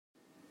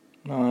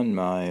On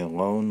my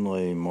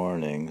lonely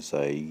mornings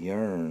I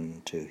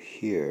yearn to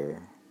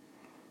hear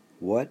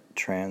what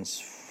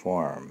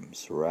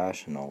transforms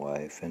rational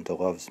life into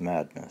love's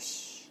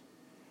madness,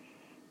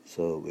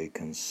 so we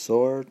can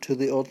soar to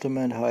the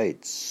ultimate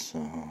heights.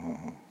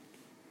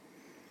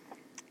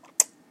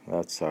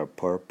 That's our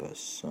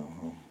purpose.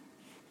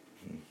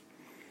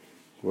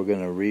 We're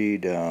going to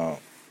read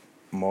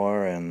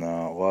more in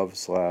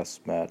Love's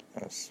Last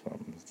Madness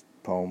from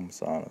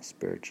Poems on a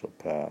Spiritual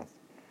Path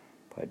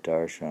by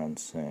Darshan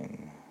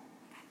Singh,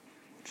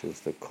 which is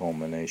the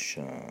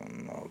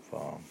culmination of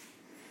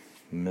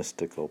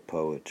mystical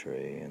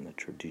poetry in the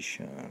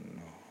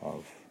tradition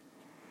of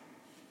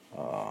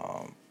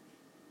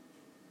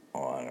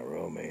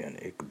Rumi and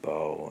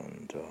Iqbal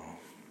and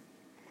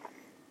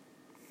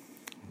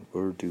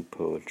Urdu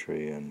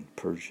poetry and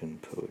Persian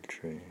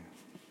poetry.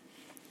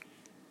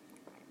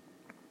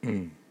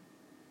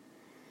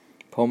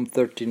 Poem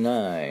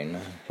 39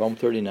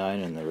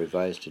 in the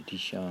revised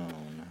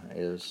edition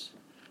is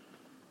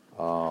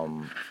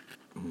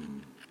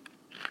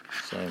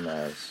same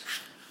as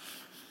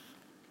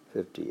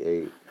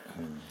 58.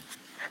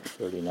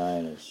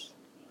 39 is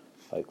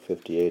like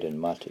 58 in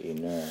Mata'e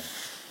Nur,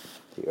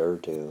 the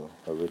Urdu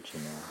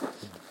original.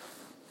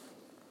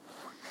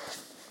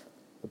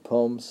 The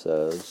poem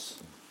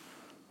says,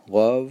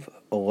 "Love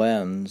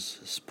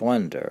lends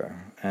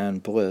splendor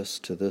and bliss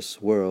to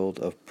this world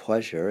of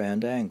pleasure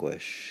and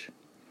anguish.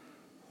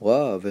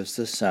 Love is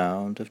the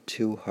sound of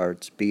two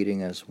hearts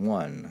beating as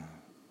one."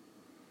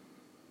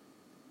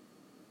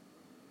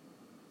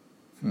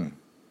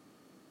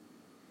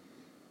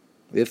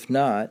 If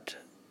not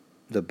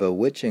the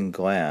bewitching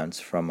glance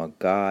from a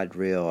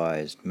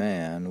God-realized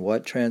man,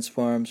 what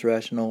transforms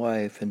rational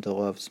life into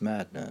love's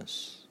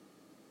madness?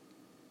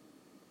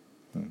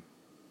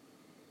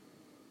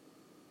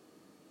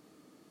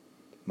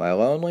 My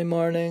lonely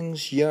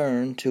mornings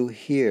yearn to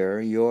hear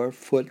your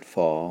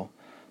footfall.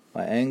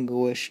 My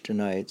anguished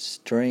nights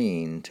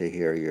strain to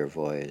hear your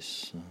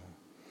voice.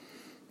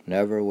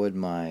 Never would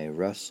my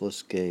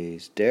restless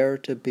gaze dare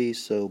to be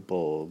so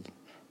bold,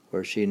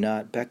 were she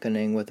not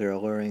beckoning with her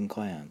alluring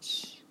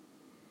glance.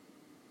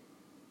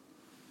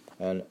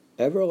 An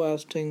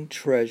everlasting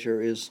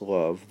treasure is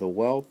love, the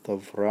wealth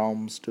of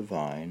realms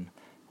divine.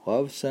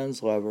 Love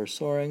sends lover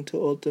soaring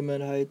to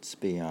ultimate heights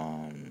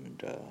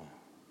beyond.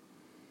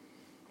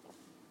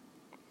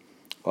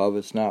 Love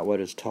is not what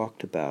is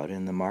talked about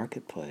in the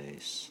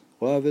marketplace.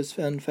 Love is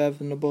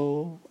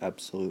unfathomable,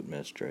 absolute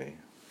mystery.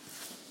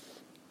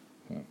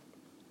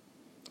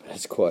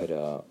 It's quite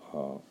a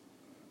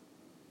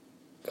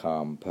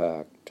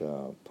compact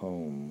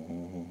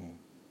poem,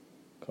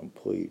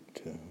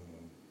 complete.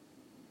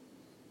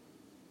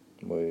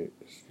 We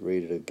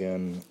read it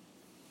again.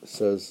 It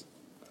says,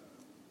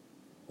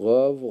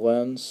 "Love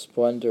lends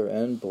splendor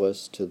and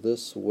bliss to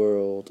this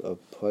world of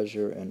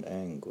pleasure and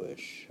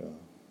anguish.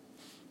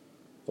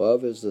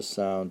 Love is the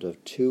sound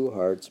of two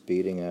hearts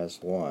beating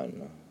as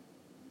one.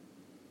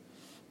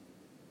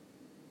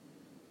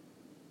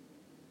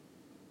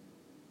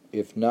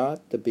 If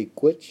not the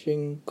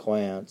bewitching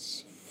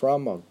glance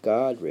from a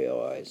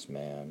God-realized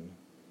man,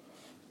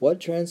 what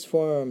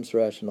transforms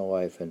rational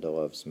life into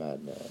love's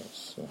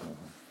madness?"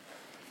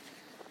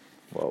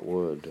 What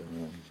would?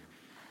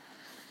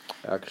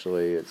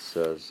 Actually, it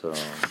says,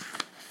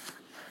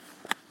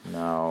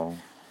 now,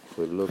 if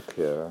we look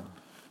here,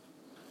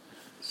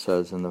 it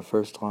says in the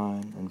first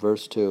line, in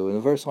verse 2, in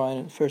the first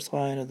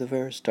line of the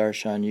verse,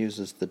 Darshan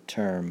uses the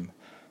term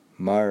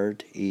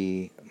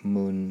Mardi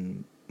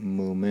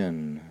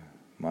Mumin,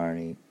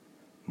 Mardi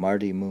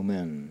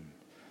Mumin,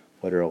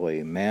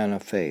 literally man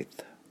of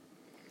faith.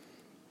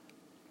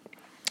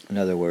 In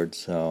other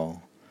words,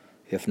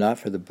 if not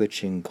for the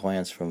bewitching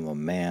glance from a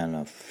man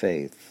of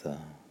faith,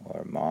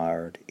 or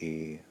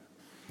Mardi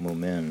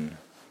Mumin,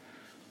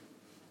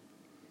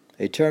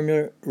 a term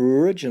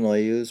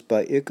originally used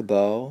by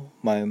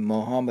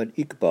Muhammad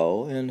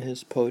Iqbal in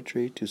his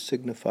poetry to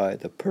signify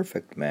the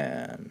perfect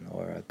man,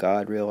 or a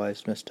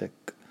God-realized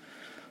mystic.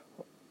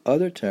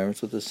 Other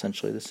terms with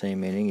essentially the same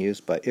meaning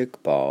used by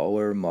Iqbal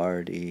were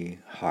Mardi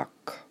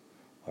Haq,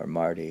 or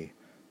Mardi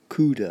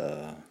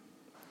Khuda,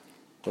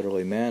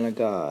 literally man of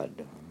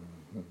God.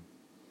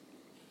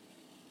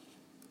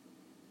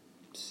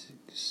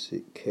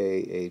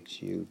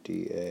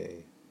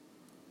 Khuda,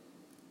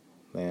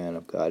 man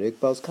of God.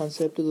 Iqbal's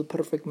concept of the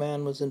perfect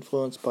man was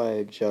influenced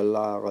by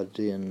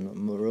Jalaluddin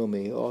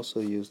Rumi, who also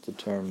used the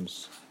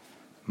terms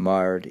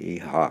Mardi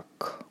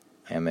Haq,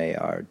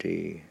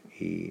 Mardehaq,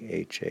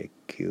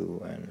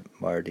 and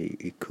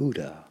Mardi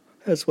Khuda,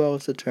 as well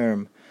as the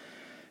term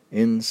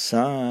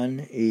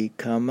insan-e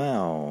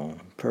kamel,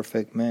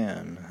 perfect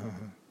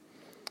man.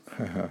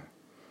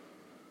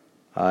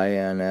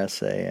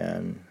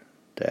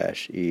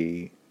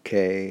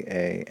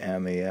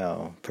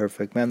 INSAN-EKAMEL,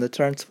 perfect man. The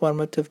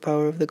transformative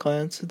power of the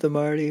glance of the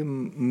Mardi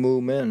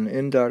Mumin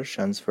in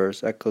Darshan's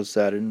verse echoes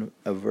that in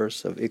a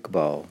verse of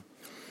Iqbal.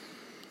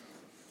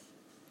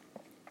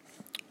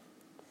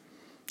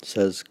 It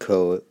says,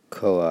 Koi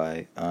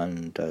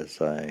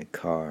andazai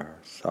kar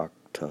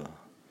sakta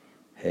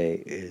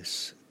He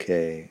is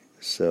ke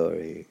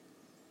sori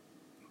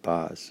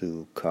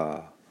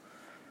bazuka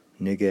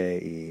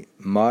nige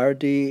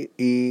mardi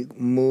I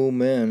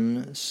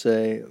mumin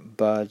se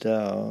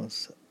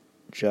badals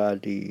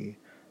jadi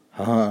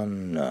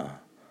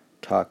hanna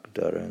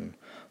takdarin.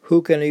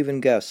 Who can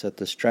even guess at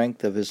the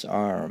strength of his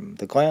arm?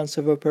 The glance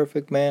of a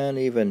perfect man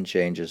even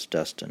changes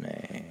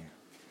destiny.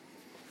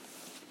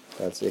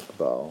 That's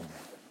Iqbal.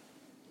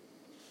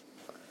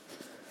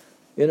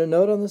 In a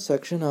note on the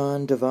section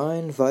on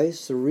divine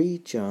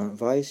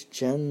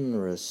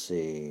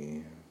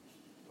vice-generacy.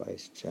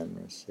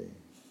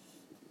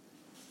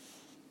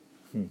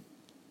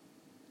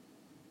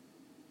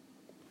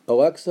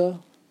 Alexa,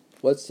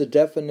 what's the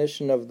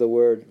definition of the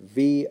word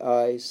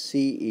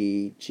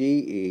vicegerency?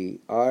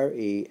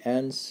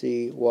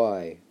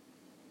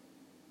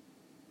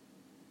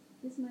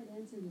 This might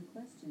answer your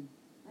question.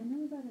 I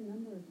know about a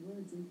number of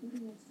words,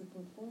 including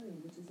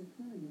extracorporeal, which is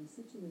occurring or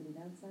situated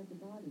outside the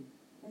body,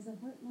 as a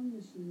heart-lung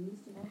machine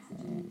used to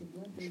oxygenate the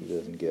blood. She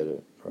doesn't get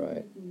it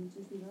right. Which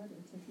is the art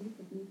or technique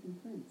of making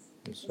prints.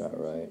 It's not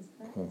right.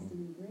 Practiced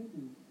in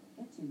engraving,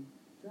 etching,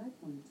 dry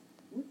point,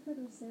 woodcut,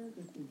 or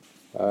serigraphy.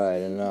 All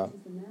right, enough.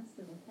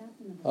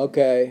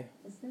 Okay,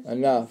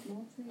 enough.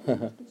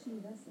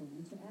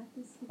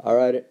 All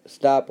right,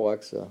 stop,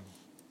 Alexa.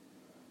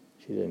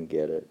 She didn't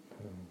get it.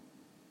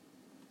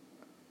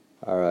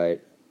 All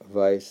right,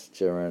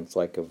 vicegerent,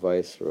 like a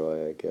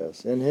viceroy, I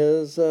guess. In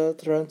his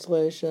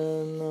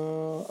translation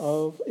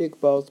of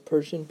Iqbal's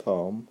Persian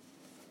poem,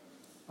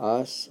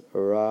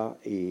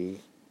 Asrar-e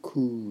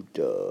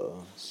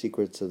Khuda,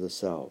 Secrets of the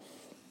Self,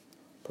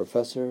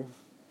 Professor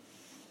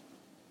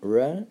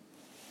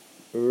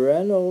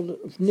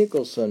Reynold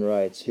Nicholson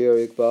writes, here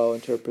Iqbal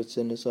interprets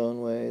in his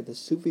own way the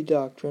Sufi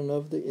doctrine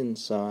of the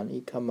insan-e,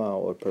 kamel,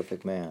 or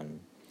perfect man,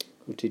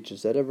 who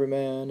teaches that every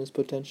man is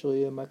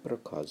potentially a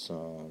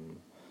microcosm,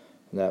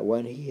 and that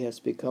when he has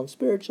become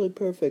spiritually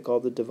perfect, all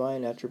the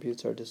divine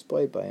attributes are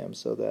displayed by him,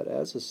 so that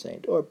as a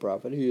saint or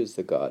prophet, he is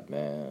the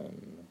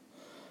God-man,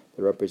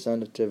 the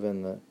representative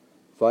and the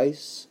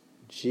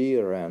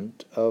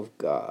vicegerent of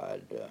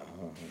God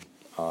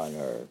on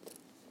earth.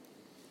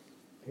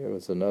 Here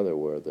was another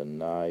word, the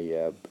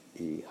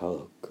nayeb-e.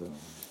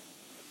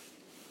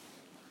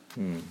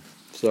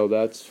 So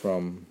that's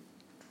from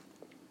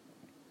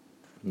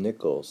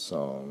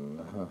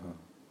Nicholson,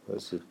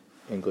 who's the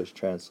English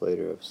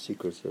translator of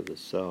Secrets of the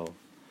Self.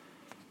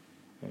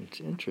 And it's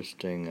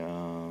interesting.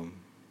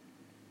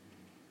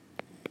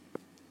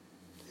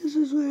 This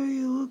is where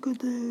you look at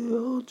the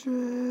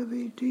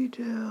ultra-heavy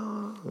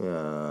detail.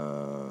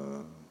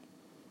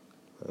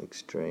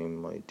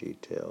 Extremely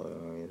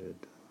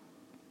detail-oriented.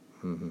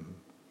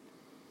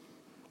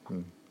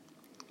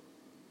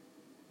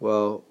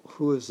 Well,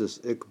 who is this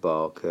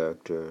Iqbal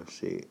character?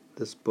 See,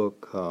 this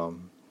book,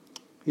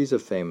 he's a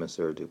famous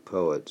Urdu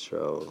poet,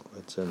 so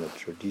it's in the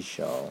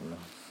tradition.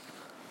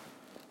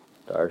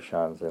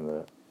 Darshan's in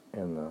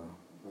the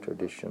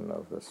tradition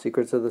of the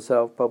Secrets of the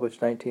Self,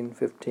 published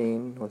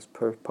 1915, was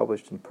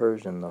published in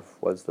Persian,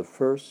 was the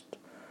first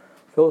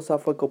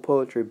philosophical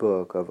poetry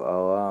book of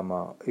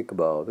Allama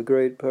Iqbal, the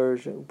great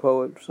Persian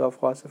poet,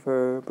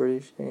 philosopher,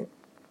 British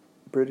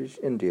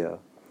India.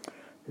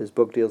 His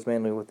book deals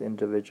mainly with the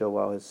individual,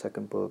 while his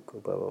second book,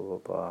 blah, blah, blah,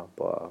 blah,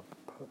 blah.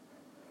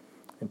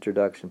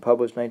 Introduction,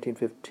 published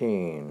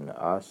 1915,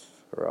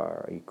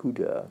 Asrar-e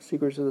Khuda.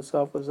 Secrets of the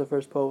Self was the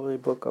first poetry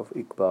book of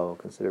Iqbal,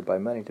 considered by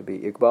many to be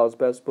Iqbal's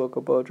best book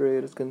of poetry.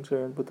 It is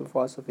concerned with the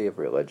philosophy of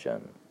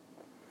religion.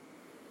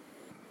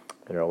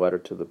 In a letter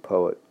to the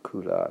poet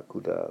Khuda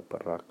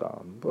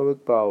Barakam,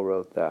 Iqbal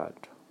wrote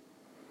that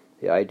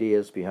the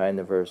ideas behind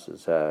the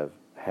verses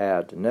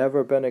had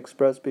never been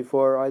expressed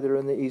before, either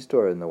in the East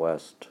or in the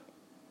West.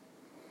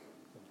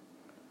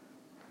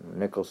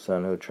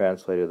 Nicholson, who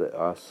translated the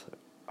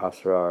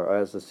Asrar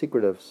as the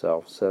Secret of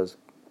Self, says,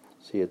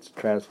 it's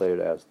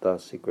translated as the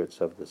Secrets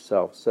of the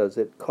Self, says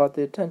it caught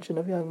the attention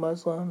of young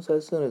Muslims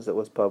as soon as it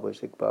was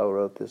published. Iqbal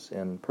wrote this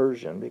in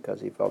Persian because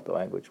he felt the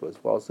language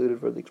was well suited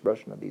for the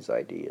expression of these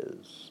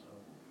ideas.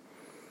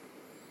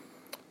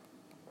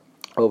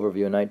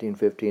 Overview, in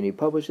 1915, he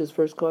published his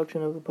first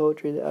collection of the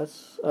poetry, the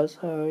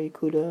Asrar-e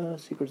Khuda,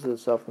 Secrets of the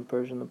Self in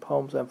Persian. The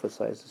poems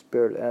emphasize the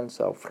spirit and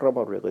self from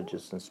a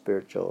religious and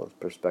spiritual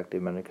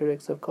perspective. Many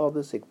critics have called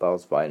this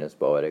Iqbal's finest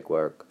poetic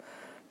work.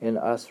 In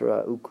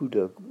Asrar-e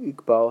Khuda,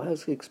 Iqbal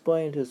has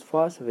explained his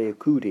philosophy of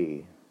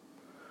Khwudi.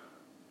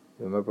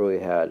 Remember we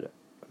had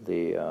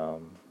the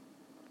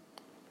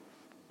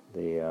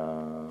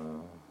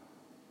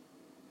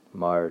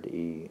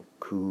Mardi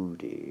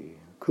Khwudi.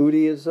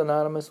 Khwudi is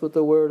synonymous with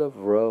the word of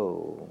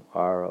Roh,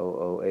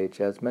 R-O-O-H,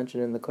 as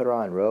mentioned in the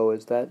Quran. Roh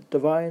is that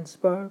divine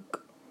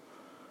spark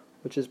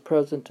which is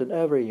present in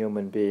every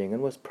human being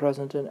and was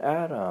present in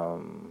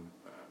Adam,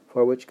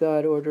 for which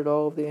God ordered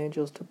all of the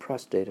angels to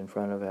prostrate in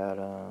front of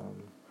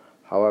Adam.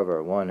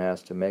 However, one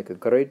has to make a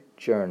great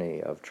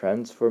journey of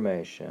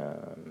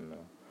transformation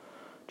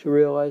to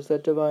realize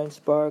that divine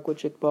spark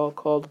which Iqbal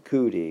called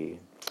Khwudi,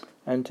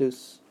 and to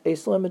a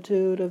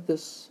similitude of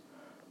this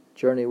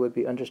journey would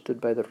be understood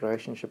by the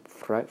relationship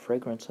of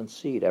fragrance and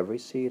seed. Every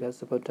seed has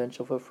the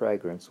potential for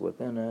fragrance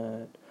within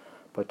it.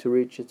 But to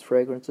reach its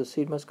fragrance, the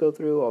seed must go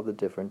through all the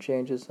different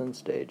changes and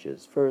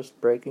stages. First,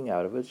 breaking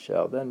out of its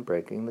shell, then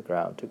breaking the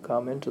ground to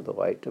come into the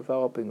light,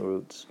 developing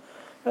roots.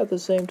 At the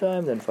same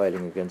time, then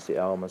fighting against the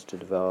elements to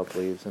develop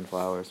leaves and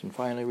flowers, and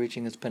finally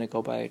reaching its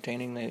pinnacle by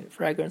attaining the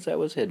fragrance that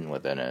was hidden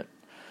within it.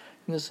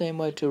 In the same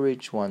way, to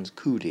reach one's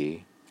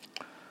Khwudi,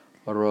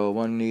 although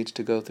one needs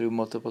to go through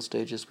multiple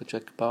stages which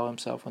Iqbal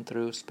himself went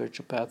through, a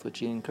spiritual path which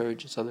he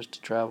encourages others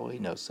to travel, he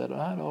knows that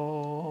at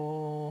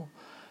all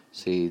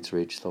seeds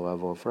reach the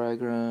level of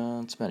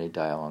fragrance, many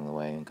die along the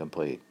way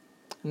incomplete.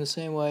 In the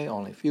same way,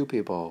 only few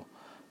people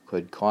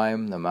could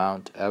climb the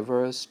Mount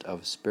Everest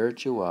of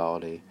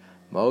spirituality.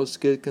 Most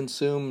get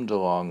consumed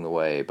along the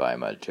way by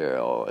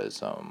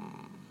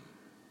materialism.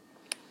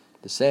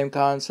 The same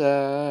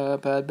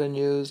concept had been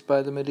used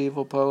by the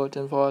medieval poet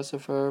and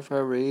philosopher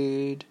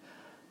Farid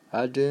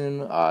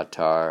Adun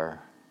Attar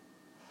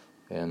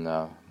in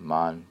the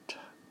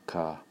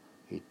Mantka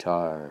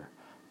Itar,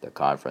 the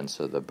Conference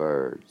of the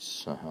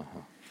Birds.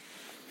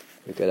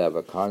 We could have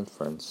a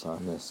conference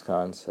on this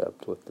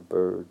concept with the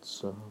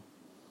birds.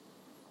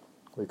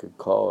 We could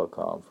call a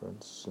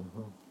conference.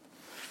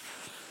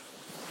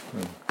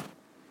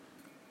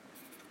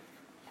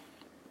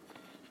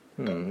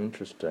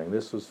 Interesting.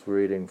 This was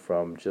reading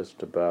from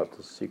just about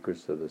The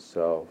Secrets of the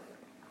Self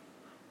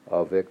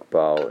of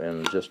Iqbal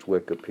in just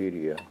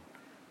Wikipedia.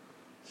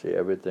 See,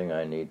 everything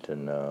I need to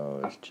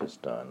know is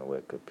just on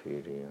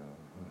Wikipedia.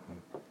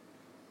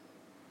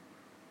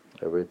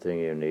 Everything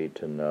you need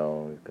to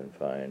know you can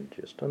find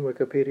just on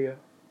Wikipedia.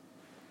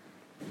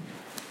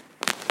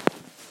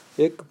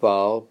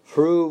 Iqbal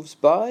proves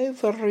by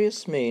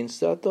various means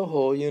that the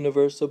whole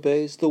universe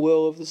obeys the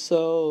will of the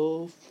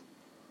self.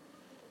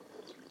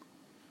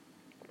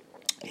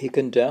 He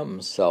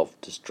condemns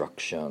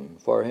self-destruction.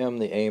 For him,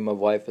 the aim of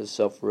life is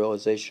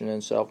self-realization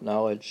and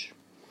self-knowledge.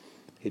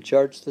 He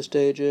charts the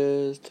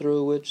stages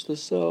through which the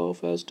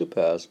self has to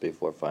pass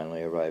before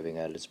finally arriving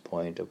at its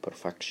point of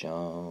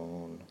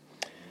perfection,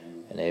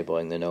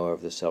 enabling the knower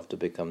of the self to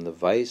become the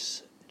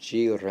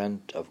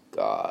vicegerent of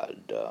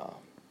God.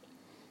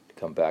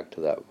 Come back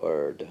to that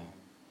word,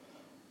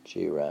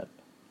 gerent.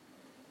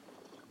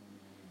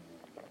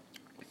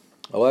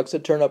 Alexa,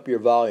 turn up your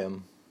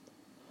volume.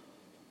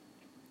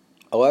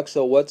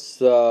 Alexa, what's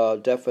the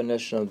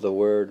definition of the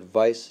word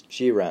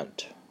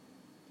vicegerent?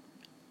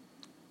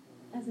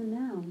 As a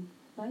noun,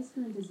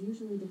 vicegerent is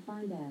usually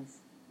defined as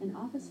an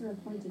officer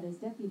appointed as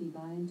deputy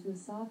by and to a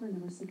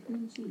sovereign or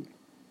supreme chief.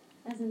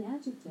 As an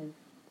adjective,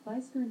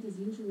 vicegerent is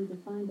usually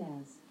defined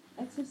as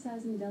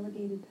exercising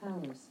delegated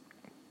powers.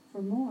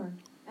 For more,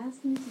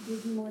 ask me to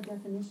give you more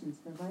definitions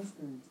for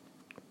vicegerent.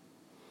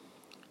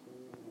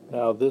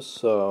 Now,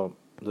 this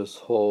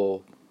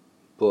whole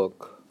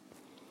book,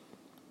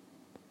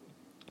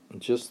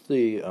 just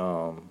the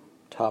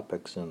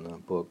topics in the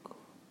book,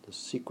 The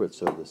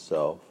Secrets of the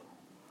Self.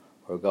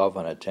 We're going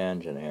on a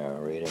tangent here,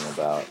 reading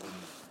about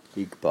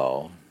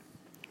Iqbal.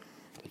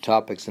 The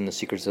topics in The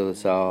Secrets of the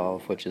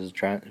Self, which is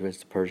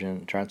the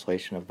Persian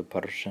translation of the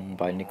Persian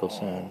by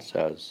Nicholson,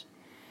 says,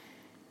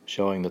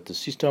 showing that the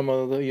system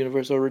of the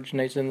universe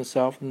originates in the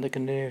self, and the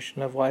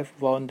continuation of life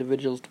of all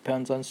individuals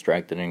depends on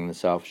strengthening the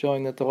self,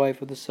 showing that the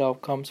life of the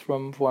self comes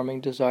from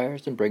forming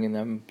desires and bringing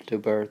them to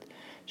birth,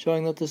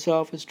 showing that the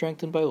self is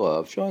strengthened by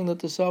love, showing that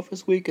the self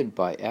is weakened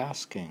by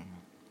asking,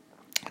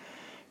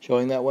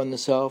 showing that when the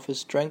self is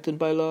strengthened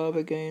by love,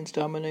 it gains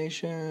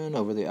domination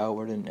over the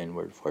outward and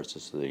inward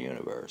forces of the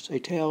universe. A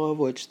tale of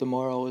which the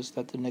moral is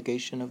that the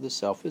negation of the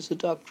self is a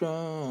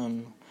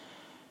doctrine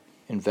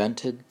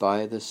invented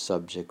by the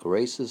subject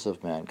races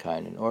of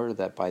mankind in order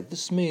that by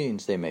this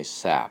means they may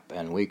sap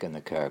and weaken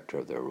the character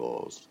of their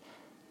rulers,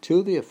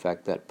 to the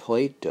effect that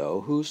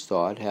Plato, whose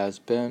thought has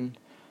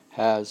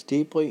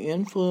deeply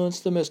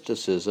influenced the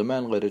mysticism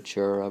and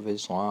literature of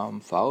Islam,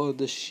 followed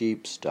the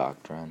sheep's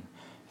doctrine,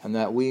 and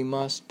that we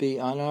must be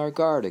on our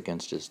guard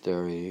against his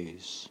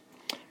theories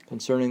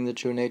concerning the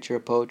true nature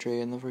of poetry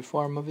and the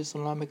reform of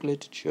Islamic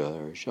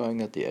literature, showing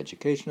that the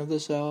education of the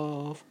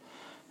self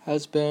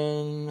has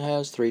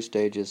 3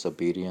 stages: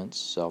 obedience,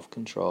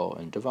 self-control,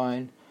 and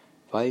divine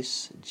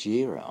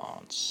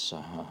vicegerence.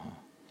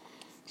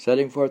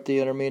 Setting forth the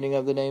inner meaning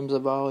of the names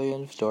of Ali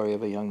and the story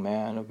of a young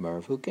man of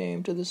Merv who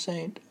came to the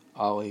saint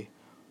Ali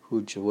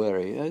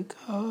Hujwiri,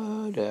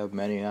 God have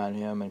many on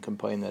him, and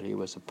complained that he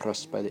was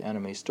oppressed by the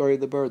enemy. Story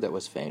of the bird that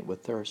was faint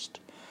with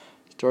thirst.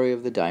 Story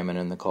of the diamond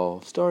and the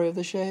coal. Story of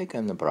the sheikh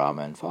and the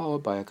Brahmin,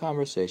 followed by a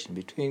conversation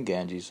between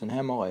Ganges and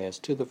Himalayas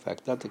to the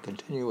effect that the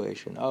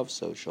continuation of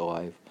social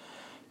life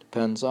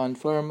depends on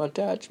firm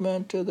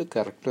attachment to the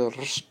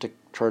characteristic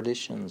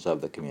traditions of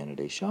the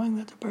community, showing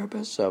that the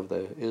purpose of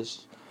the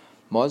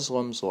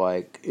Muslims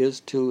is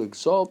to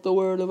exalt the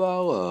word of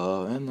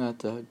Allah, and that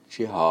the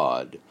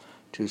jihad,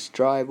 to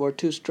strive or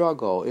to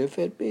struggle, if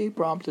it be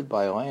prompted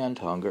by land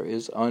hunger,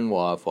 is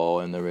unlawful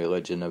in the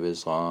religion of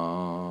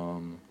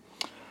Islam.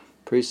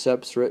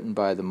 Precepts written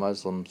by the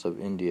Muslims of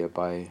India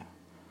by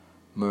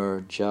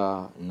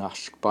Mirja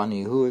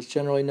Naqshbandi, who is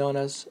generally known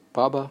as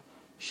Baba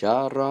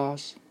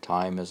Shahraz.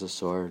 Time is a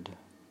sword.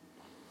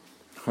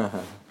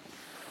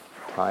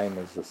 Time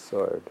is a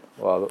sword.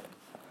 Well,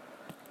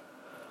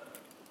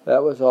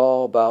 that was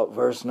all about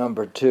verse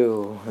number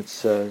 2. It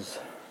says,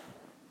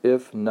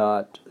 if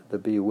not the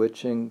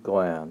bewitching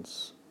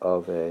glance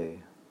of a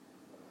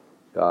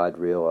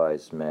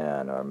God-realized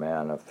man, or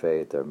man of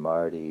faith, or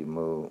Mardi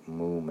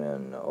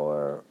Mu'min,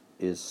 or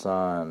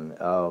insan-e,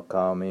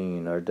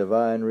 or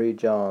divine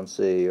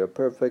regency, or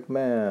perfect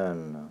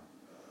man,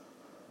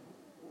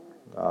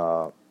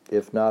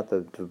 if not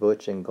the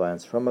bewitching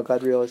glance from a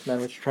God-realized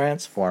man which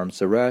transforms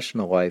the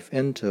rational life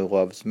into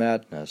love's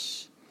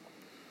madness.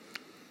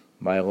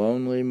 My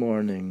lonely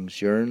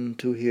mornings yearn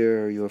to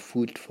hear your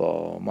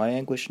footfall, my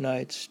anguished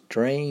nights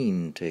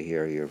strain to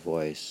hear your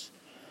voice.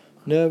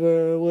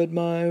 Never would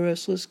my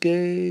restless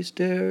gaze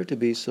dare to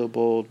be so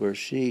bold were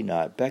she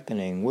not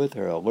beckoning with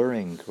her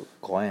alluring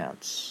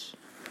glance.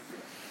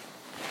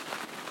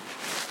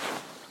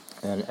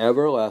 An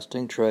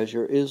everlasting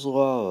treasure is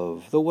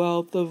love, the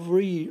wealth of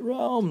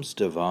realms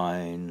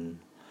divine.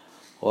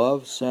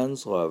 Love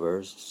sends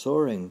lovers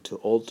soaring to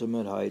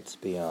ultimate heights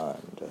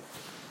beyond.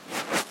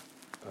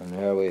 And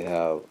here we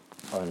have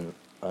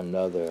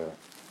another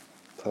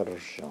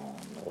Persian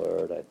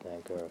word, I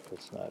think, or if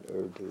it's not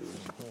Urdu.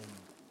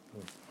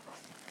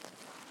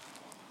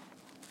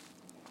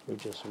 We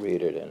just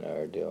read it in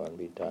Urdu and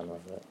be done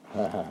with it.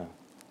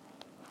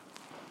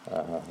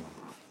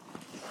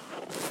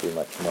 Be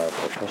much more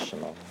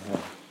professional.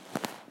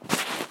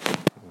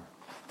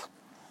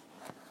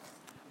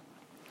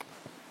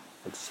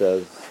 It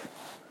says,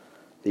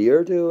 the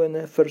Urdu in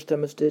the first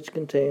hemistich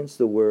contains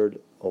the word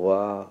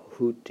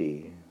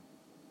Lahuti,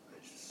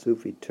 a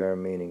Sufi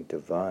term meaning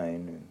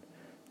divine. In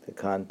the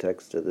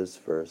context of this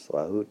verse,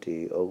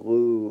 Lahuti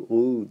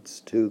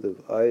alludes to the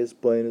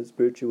highest plane of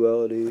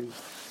spirituality,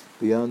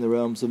 beyond the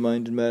realms of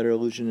mind and matter,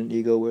 illusion and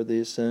ego, where the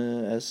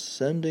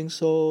ascending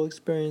soul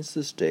experiences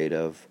the state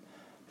of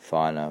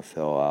fana,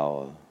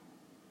 philala,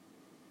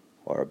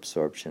 or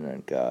absorption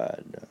in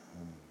God.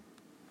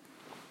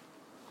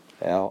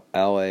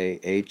 Lahuti,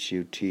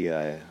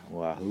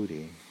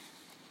 Lahuti.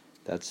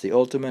 That's the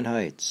ultimate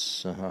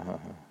heights.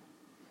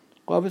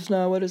 Love is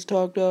not what is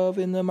talked of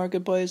in the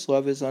marketplace.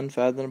 Love is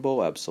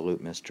unfathomable,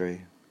 absolute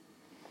mystery.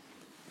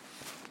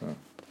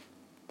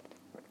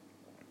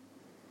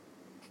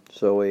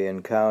 So we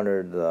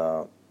encountered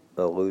the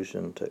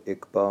allusion to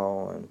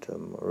Iqbal and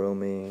to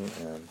Rumi,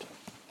 and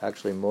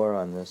actually more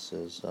on this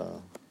is,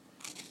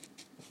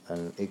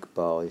 and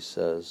Iqbal, he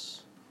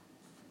says,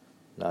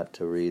 not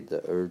to read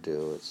the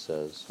Urdu, it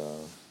says,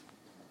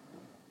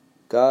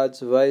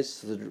 God's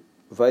vicegerent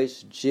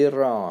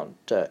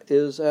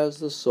is as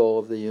the soul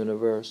of the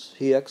universe.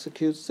 He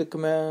executes the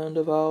command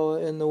of Allah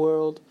in the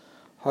world.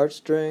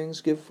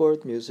 Heartstrings give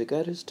forth music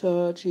at his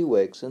touch. He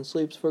wakes and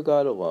sleeps for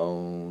God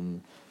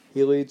alone.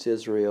 He leads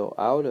Israel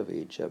out of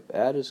Egypt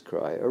at his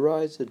cry.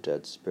 Arise, the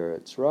dead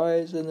spirits,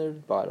 rise in their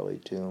bodily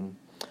tomb.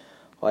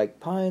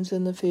 Like pines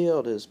in the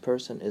field, his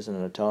person is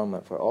an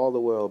atonement for all the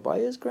world. By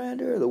his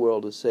grandeur, the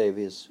world is saved.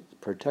 His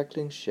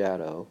protecting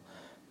shadow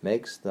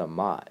makes the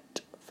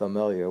mott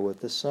familiar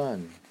with the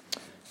sun.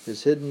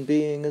 His hidden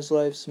being is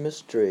life's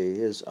mystery,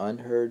 his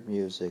unheard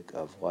music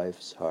of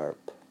life's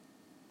harp.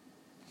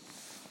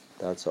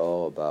 That's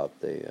all about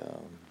the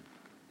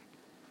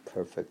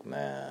perfect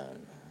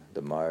man,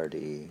 the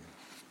Mardi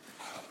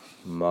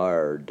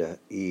Mu'min.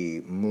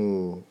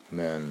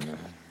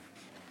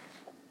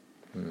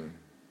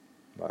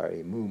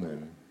 Barry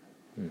Lerner.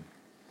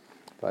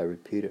 If I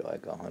repeat it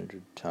like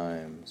 100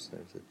 times,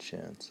 there's a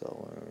chance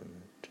I'll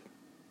learn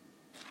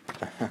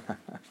it.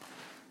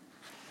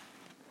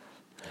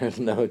 There's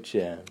no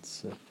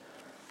chance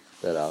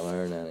that I'll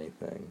learn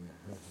anything.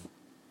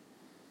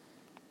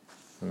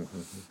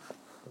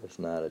 There's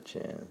not a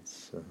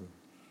chance.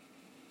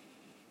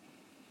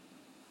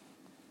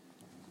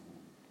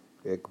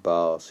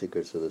 Iqbal,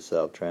 Secrets of the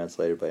Self,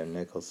 translated by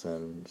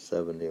Nicholson,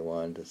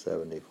 71 to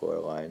 74,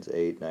 lines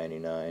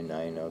 899,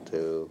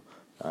 902,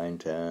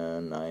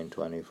 910,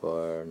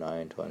 924,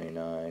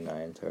 929,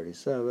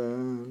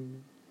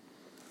 937.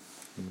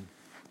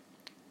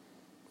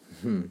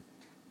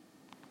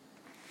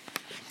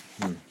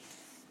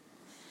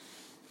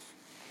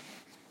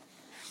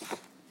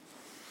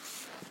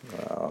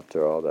 Well,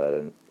 after all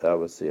that, that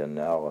was the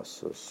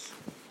analysis.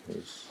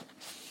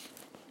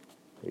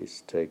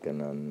 He's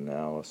taken an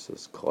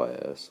analysis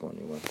class when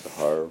he went to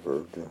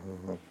Harvard.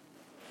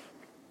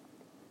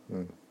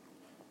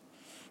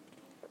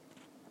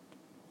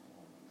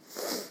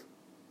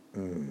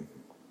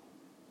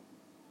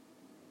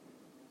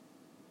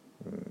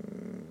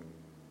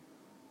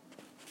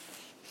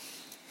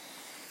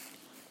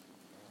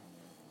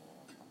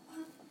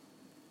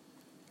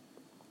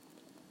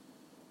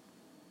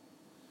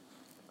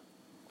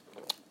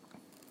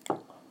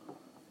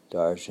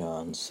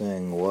 Darshan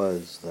Singh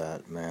was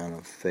that man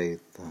of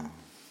faith,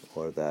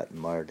 or that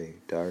Mardi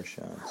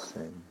Darshan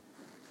Singh.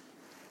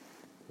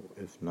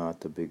 If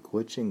not the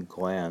bewitching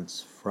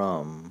glance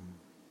from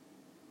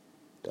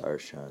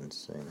Darshan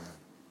Singh,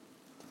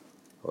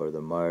 or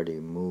the Mardi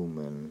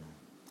Moomin.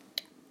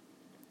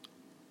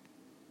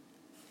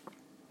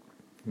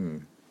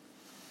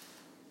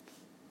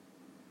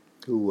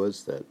 Who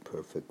was that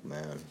perfect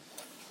man?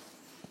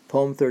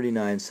 Poem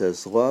 39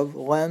 says, Love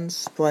lends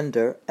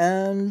splendor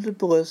and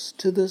bliss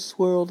to this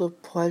world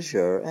of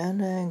pleasure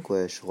and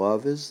anguish.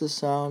 Love is the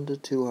sound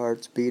of two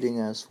hearts beating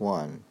as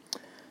one.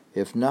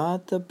 If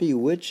not the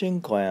bewitching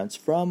glance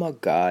from a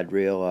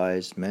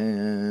God-realized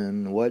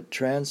man, what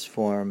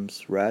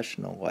transforms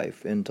rational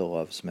life into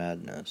love's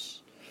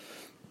madness?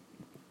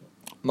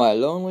 My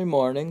lonely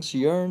mornings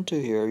yearn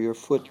to hear your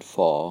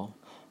footfall.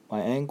 My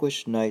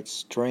anguished nights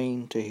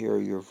strain to hear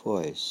your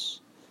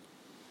voice.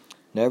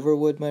 Never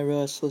would my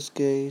restless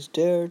gaze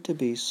dare to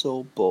be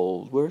so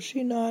bold, were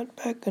she not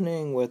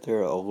beckoning with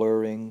her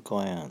alluring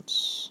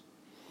glance.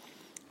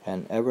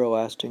 An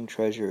everlasting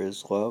treasure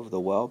is love, the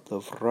wealth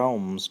of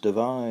realms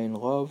divine.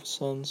 Love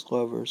sends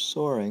lovers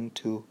soaring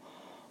to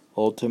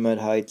ultimate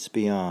heights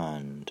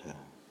beyond,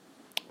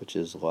 which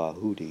is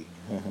Lahuti.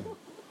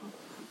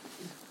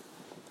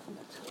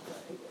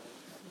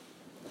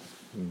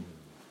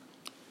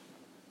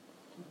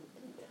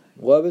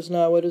 Love is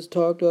not what is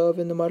talked of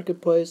in the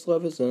marketplace.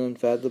 Love is an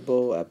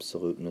unfathomable,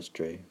 absolute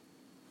mystery.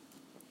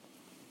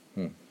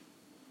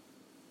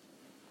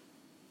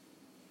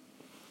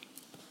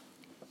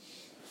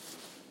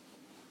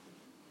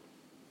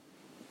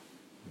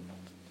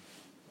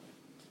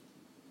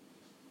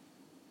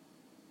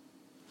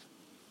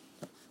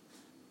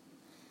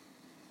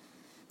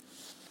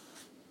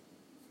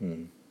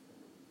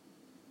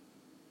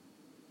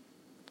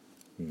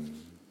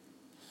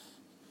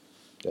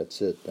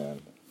 That's it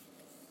then.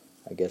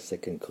 I guess the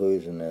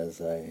conclusion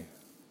is a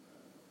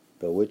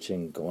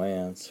bewitching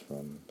glance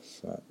from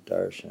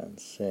Darshan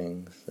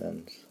Singh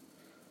sends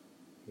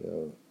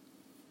you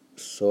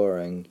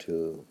soaring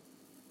to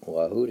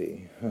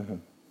Lahuti.